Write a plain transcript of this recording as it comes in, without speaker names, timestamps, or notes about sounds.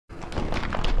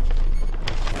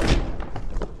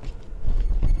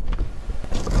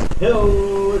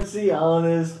Hello, it's the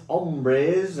Honest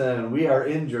Hombres, and we are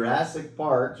in Jurassic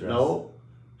Park. No,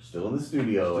 still in the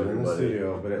studio, Still in the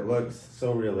studio, but it looks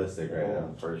so realistic right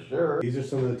now. For sure. These are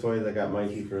some of the toys I got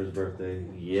Mikey for his birthday.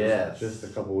 Yes. Just a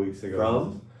couple weeks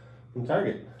ago. From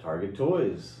Target. Target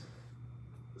Toys.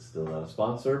 Still not a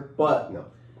sponsor, but no,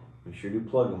 we sure do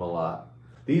plug them a lot.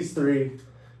 These three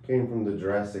came from the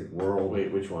Jurassic World.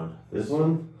 Wait, which one? This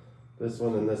one,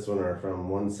 and this one are from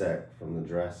one set from the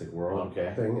Jurassic World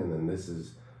thing, and then this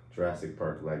is Jurassic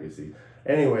Park Legacy.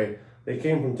 Anyway, they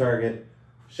came from Target.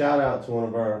 Shout out to one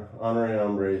of our honorary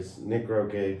hombres, Nick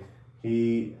Roque.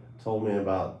 He told me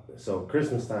about, so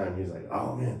Christmas time, he's like,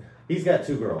 oh man, he's got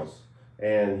two girls,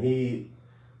 and he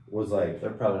was like, they're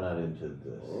probably not into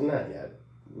this. Not yet.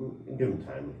 Give him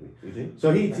time, maybe. You think? So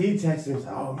he texted me and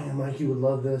said, oh man, Mikey would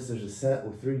love this. There's a set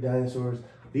with 3 dinosaurs.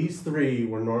 These 3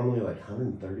 were normally like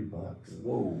 $130.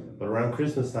 Whoa. But around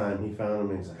Christmas time, he found them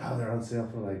and he's like, oh, they're on sale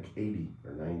for like 80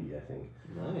 or 90, I think.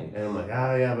 Nice. And I'm like,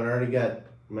 oh yeah, but I already got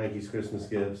Mikey's Christmas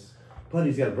gifts. But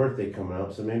he's got a birthday coming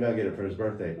up, so maybe I'll get it for his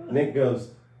birthday. Nick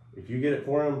goes, if you get it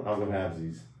for him, I'll go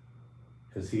halvesies.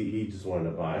 Because he just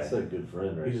wanted to buy it. That's a good friend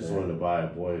right there. He just wanted to buy a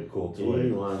cool toy.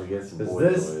 He wanted to get some boy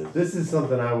toys. This is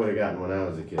something I would have gotten when I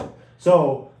was a kid.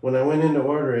 So when I went in to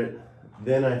order it,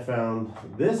 then I found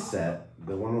this set,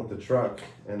 the one with the truck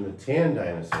and the tan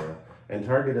dinosaur. And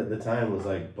Target at the time was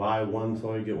like, buy one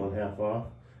toy, get one half off.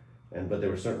 But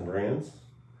there were certain brands.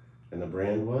 And the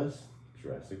brand was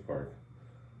Jurassic Park.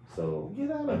 So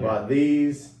I bought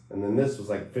these, and then this was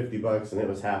like $50 and it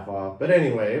was half off. But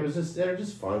anyway, it was just, they're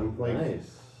just fun. Like, nice.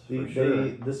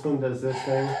 This one does this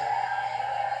thing.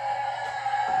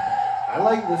 I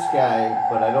like this guy,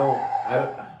 but I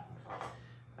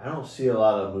don't see a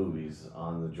lot of movies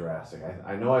on the Jurassic.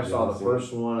 I know I saw the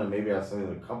first one, and maybe I've seen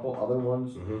a couple other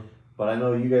ones. But I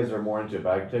know you guys are more into it.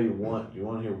 But I can tell you one. Do you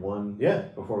want to hear one? Yeah.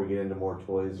 Before we get into more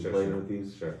toys and playing with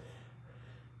these. Sure.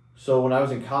 So when I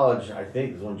was in college, I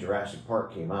think is when Jurassic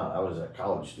Park came out. I was a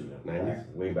college student,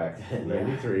 way back then.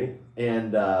 93.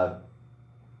 And I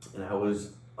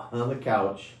was on the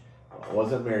couch. I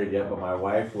wasn't married yet, but my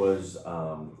wife was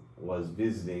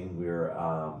visiting. We were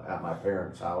at my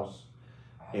parents' house,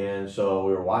 and so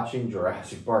we were watching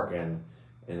Jurassic Park, and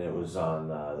it was on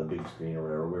the big screen or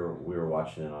whatever. We were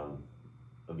watching it on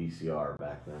a VCR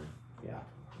back then. Yeah,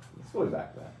 it's way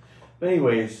back then. But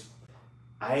anyways,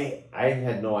 I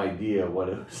had no idea what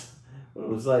it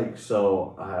was like.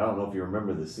 So I don't know if you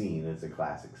remember the scene. It's a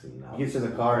classic scene. He gets in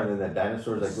the car, and then that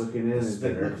dinosaur's like looking in, and it's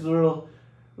like,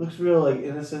 looks real like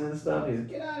innocent and stuff. He's like,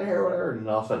 get out of here, whatever. And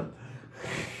all of a sudden,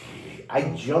 I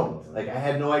jumped. Like I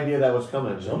had no idea that was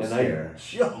coming. I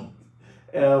jumped.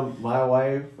 And my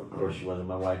wife, of course, she wasn't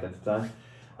my wife at the time.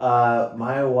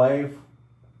 My wife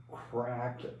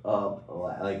cracked up,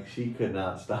 like she could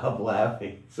not stop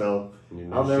laughing. So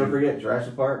I'll never forget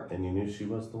Jurassic Park. And you knew she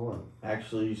was the one.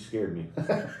 Actually scared me.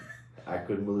 I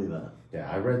couldn't believe that.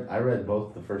 Yeah, I read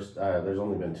both the first. There's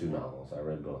only been 2 novels. I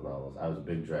read both novels. I was a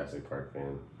big Jurassic Park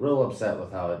fan. Real upset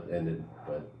with how it ended,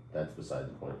 but that's beside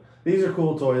the point. These are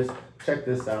cool toys. Check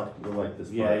this out. You'll like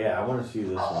this. Yeah, I want to see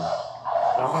this one.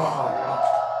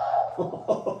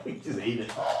 Oh, he just ate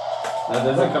it. That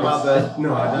doesn't come out that.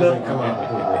 No, it doesn't come out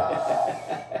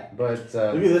that. But look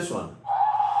at this one.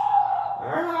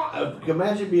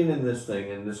 Imagine being in this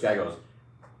thing and this guy goes,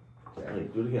 hey,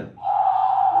 do it again.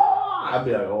 I'd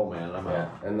be like, oh man, I'm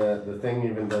out. And the thing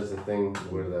even does the thing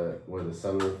where the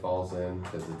sunroof falls in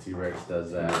because the T-Rex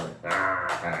does that.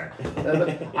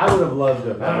 I would have loved to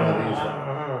have had one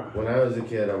of these. When I was a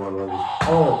kid, I wanted one of these.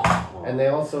 Oh, and they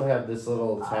also have this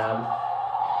little tab.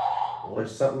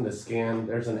 There's something to scan.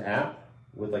 There's an app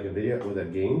with like a video with a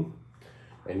game,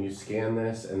 and you scan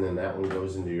this, and then that one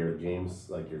goes into your games,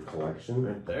 like your collection.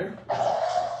 Right there.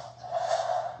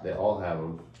 They all have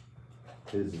them.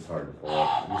 His is hard to pull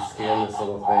up. You scan this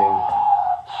little thing,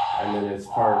 and then it's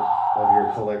part of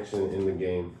your collection in the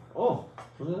game. Oh,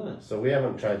 look at that. So we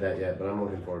haven't tried that yet, but I'm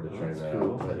looking forward to trying that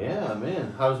out. But yeah,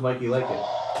 man. How does Mikey like it?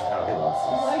 Oh,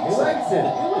 he likes it.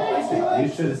 You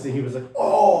should have seen. He was like,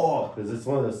 oh, because it's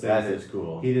one of those things. That is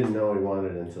cool. He didn't know he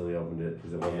wanted it until he opened it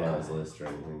because it wasn't on his list or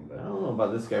anything. But I don't know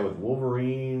about this guy with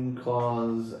Wolverine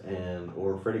claws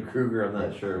or Freddy Krueger. I'm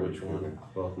not sure which one.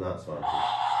 Both not sponsored.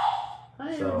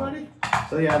 Hi, everybody.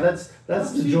 So yeah, that's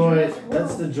the joy.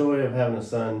 That's the joy of having a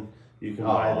son. You can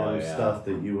buy them stuff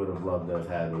that you would have loved to have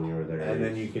had when you were there. And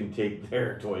then you can take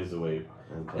their toys away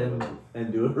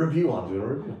and do a review on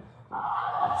them.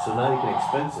 So now you can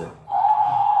expense it.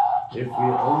 If we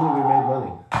made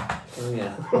money. Oh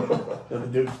yeah.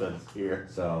 Nothing too expensive here.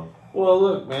 So well,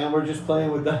 look, man, we're just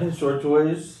playing with dinosaur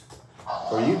toys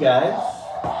for you guys.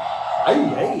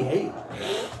 Hey.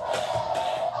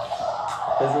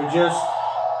 Because we're just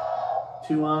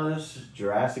two honest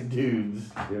Jurassic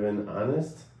dudes. Giving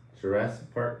honest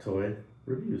Jurassic Park toy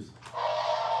reviews.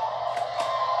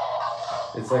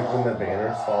 It's like when the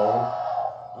banner's falling.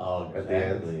 Oh, At the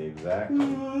end. Exactly.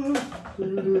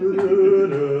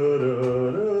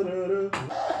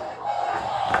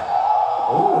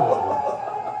 Oh.